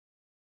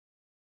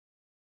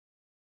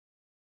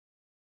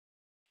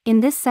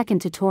In this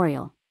second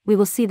tutorial, we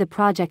will see the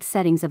project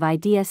settings of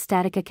IDEA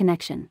Statica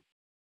Connection.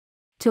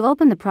 To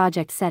open the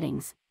project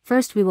settings,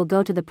 first we will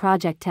go to the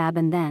Project tab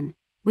and then,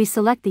 we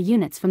select the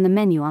units from the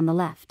menu on the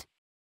left.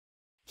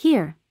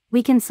 Here,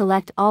 we can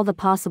select all the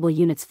possible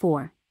units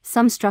for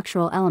some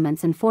structural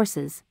elements and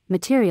forces,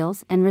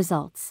 materials and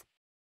results.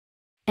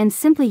 And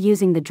simply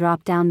using the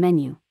drop-down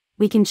menu,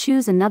 we can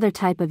choose another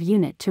type of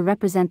unit to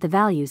represent the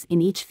values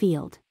in each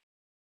field.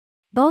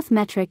 Both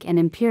metric and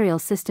imperial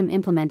system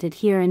implemented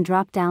here in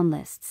drop-down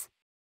lists.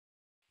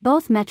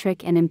 Both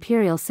metric and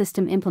imperial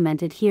system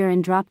implemented here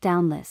in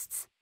drop-down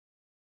lists.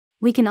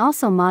 We can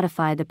also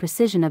modify the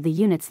precision of the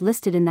units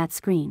listed in that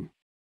screen.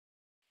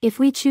 If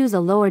we choose a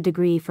lower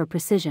degree for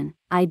precision,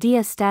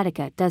 IDEA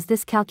Statica does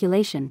this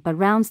calculation but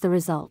rounds the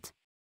result.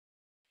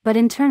 But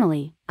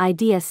internally,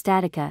 IDEA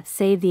Statica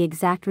save the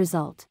exact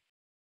result.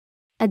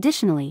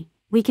 Additionally,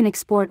 we can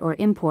export or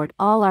import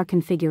all our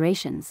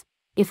configurations,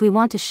 if we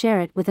want to share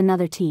it with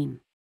another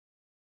team.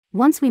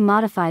 Once we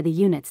modify the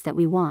units that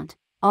we want,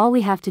 all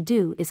we have to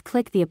do is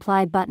click the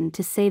Apply button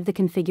to save the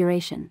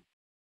configuration.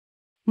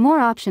 More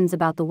options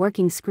about the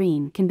working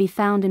screen can be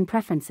found in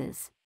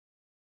Preferences.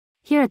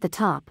 Here at the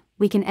top,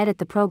 we can edit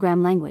the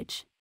program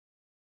language.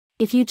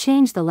 If you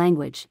change the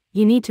language,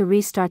 you need to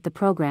restart the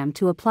program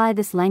to apply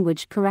this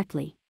language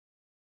correctly.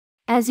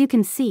 As you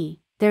can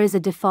see, there is a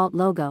default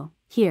logo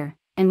here,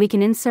 and we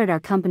can insert our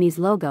company's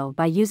logo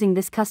by using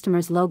this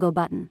Customer's Logo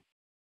button.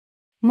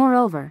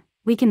 Moreover,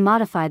 we can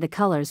modify the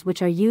colors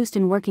which are used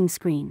in working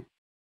screen.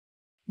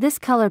 This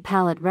color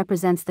palette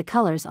represents the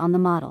colors on the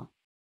model.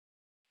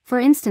 For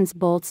instance,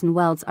 bolts and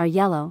welds are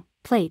yellow,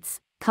 plates,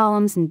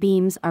 columns and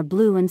beams are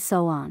blue, and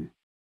so on.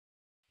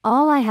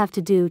 All I have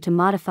to do to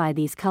modify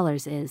these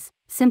colors is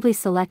simply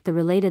select the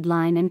related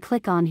line and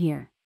click on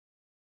here.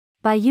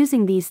 By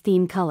using these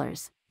theme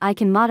colors, I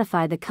can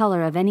modify the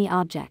color of any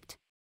object.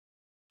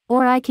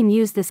 Or I can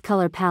use this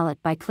color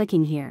palette by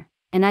clicking here,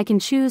 and I can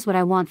choose what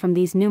I want from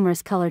these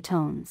numerous color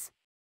tones.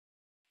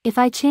 If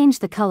I change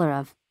the color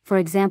of, for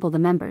example, the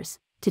members,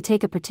 to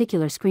take a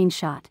particular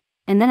screenshot,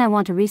 and then I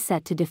want to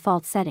reset to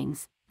default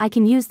settings, I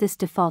can use this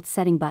default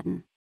setting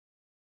button.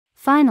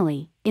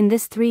 Finally, in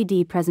this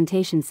 3D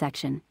presentation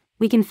section,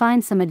 we can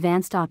find some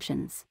advanced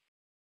options.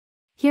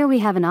 Here we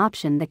have an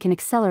option that can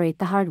accelerate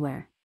the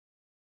hardware.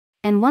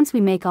 And once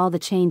we make all the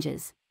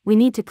changes, we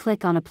need to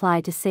click on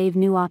Apply to save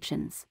new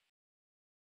options.